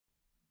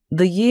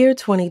The year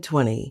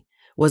 2020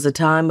 was a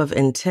time of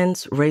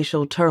intense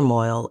racial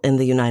turmoil in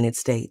the United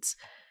States,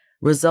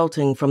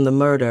 resulting from the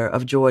murder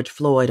of George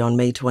Floyd on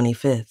May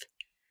 25th.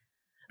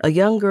 A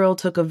young girl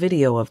took a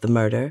video of the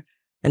murder,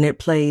 and it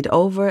played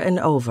over and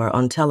over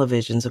on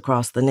televisions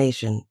across the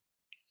nation.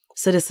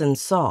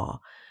 Citizens saw,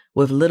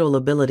 with little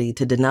ability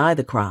to deny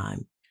the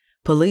crime,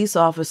 police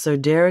officer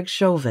Derek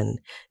Chauvin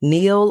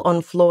kneel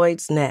on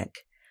Floyd's neck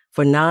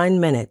for 9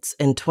 minutes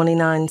and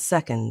 29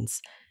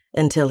 seconds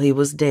until he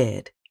was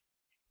dead.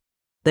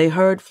 They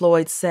heard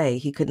Floyd say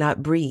he could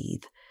not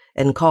breathe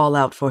and call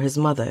out for his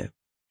mother.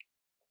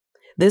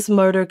 This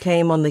murder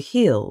came on the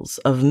heels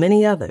of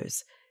many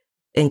others,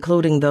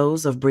 including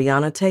those of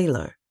Breonna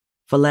Taylor,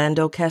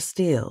 Philando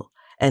Castile,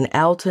 and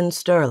Alton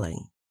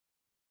Sterling.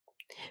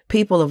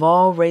 People of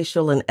all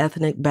racial and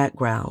ethnic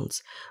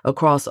backgrounds,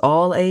 across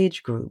all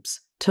age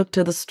groups, took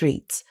to the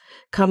streets,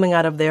 coming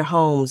out of their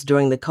homes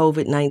during the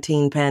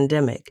COVID-19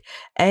 pandemic,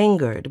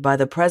 angered by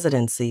the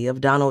presidency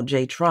of Donald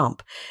J.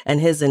 Trump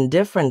and his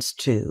indifference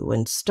to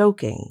and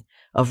stoking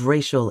of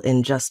racial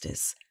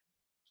injustice.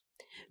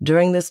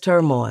 During this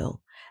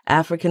turmoil,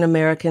 African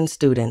American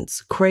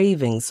students,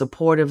 craving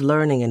supportive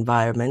learning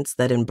environments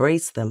that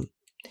embrace them,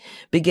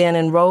 began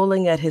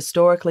enrolling at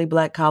historically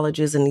Black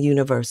colleges and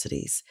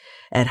universities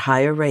at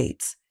higher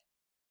rates.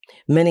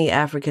 Many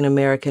African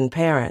American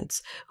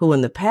parents, who in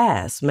the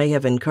past may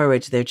have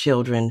encouraged their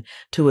children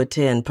to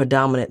attend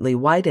predominantly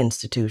white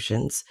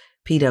institutions,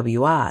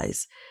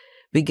 PWIs,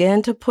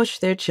 began to push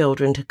their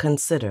children to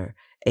consider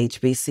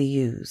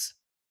HBCUs.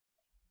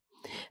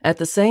 At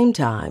the same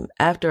time,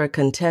 after a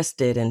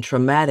contested and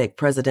traumatic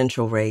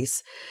presidential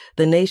race,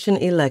 the nation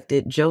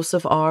elected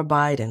Joseph R.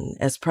 Biden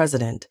as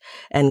president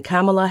and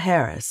Kamala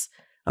Harris,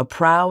 a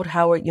proud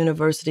Howard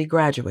University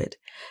graduate,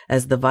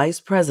 as the vice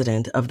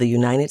president of the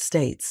United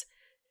States,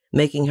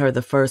 making her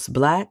the first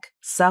Black,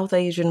 South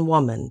Asian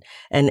woman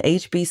and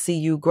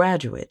HBCU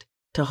graduate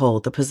to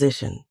hold the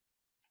position.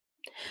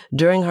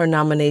 During her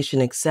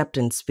nomination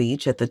acceptance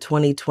speech at the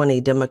 2020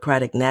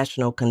 Democratic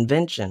National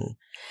Convention,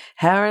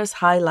 Harris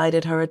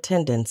highlighted her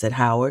attendance at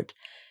Howard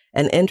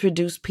and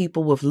introduced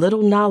people with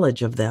little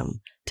knowledge of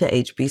them to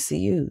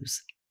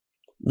HBCUs.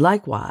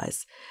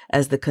 Likewise,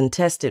 as the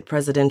contested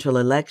presidential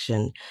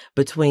election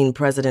between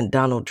President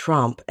Donald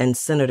Trump and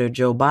Senator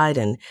Joe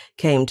Biden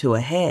came to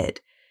a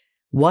head,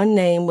 one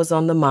name was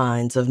on the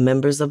minds of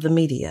members of the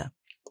media,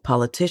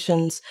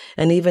 politicians,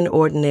 and even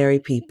ordinary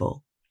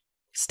people: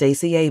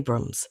 Stacey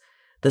Abrams,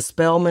 the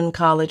Spelman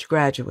College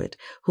graduate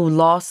who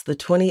lost the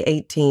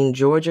 2018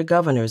 Georgia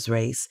governor's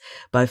race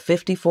by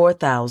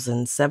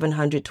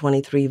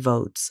 54,723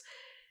 votes,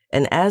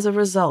 and as a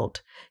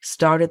result,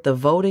 started the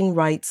voting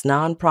rights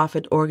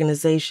nonprofit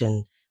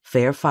organization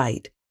Fair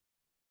Fight.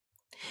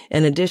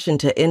 In addition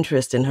to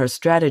interest in her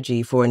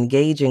strategy for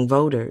engaging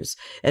voters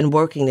and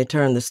working to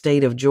turn the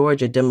state of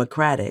Georgia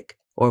Democratic,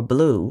 or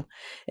blue,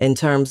 in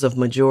terms of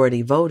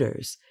majority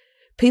voters,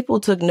 people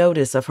took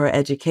notice of her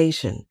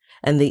education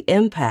and the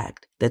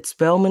impact that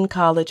Spelman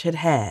College had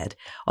had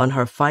on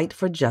her fight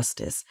for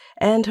justice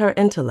and her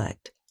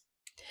intellect.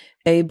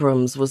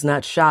 Abrams was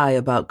not shy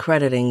about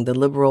crediting the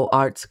Liberal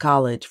Arts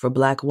College for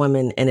Black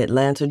women in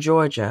Atlanta,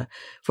 Georgia,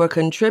 for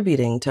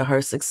contributing to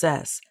her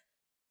success.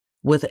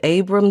 With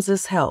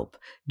Abrams's help,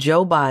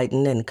 Joe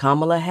Biden and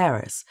Kamala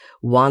Harris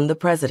won the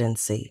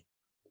presidency,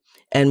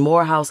 and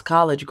Morehouse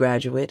College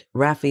graduate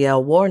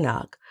Raphael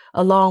Warnock,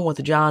 along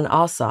with John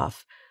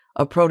Ossoff,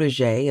 a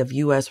protege of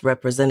U.S.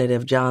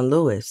 Representative John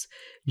Lewis,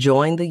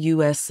 joined the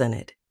U.S.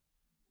 Senate.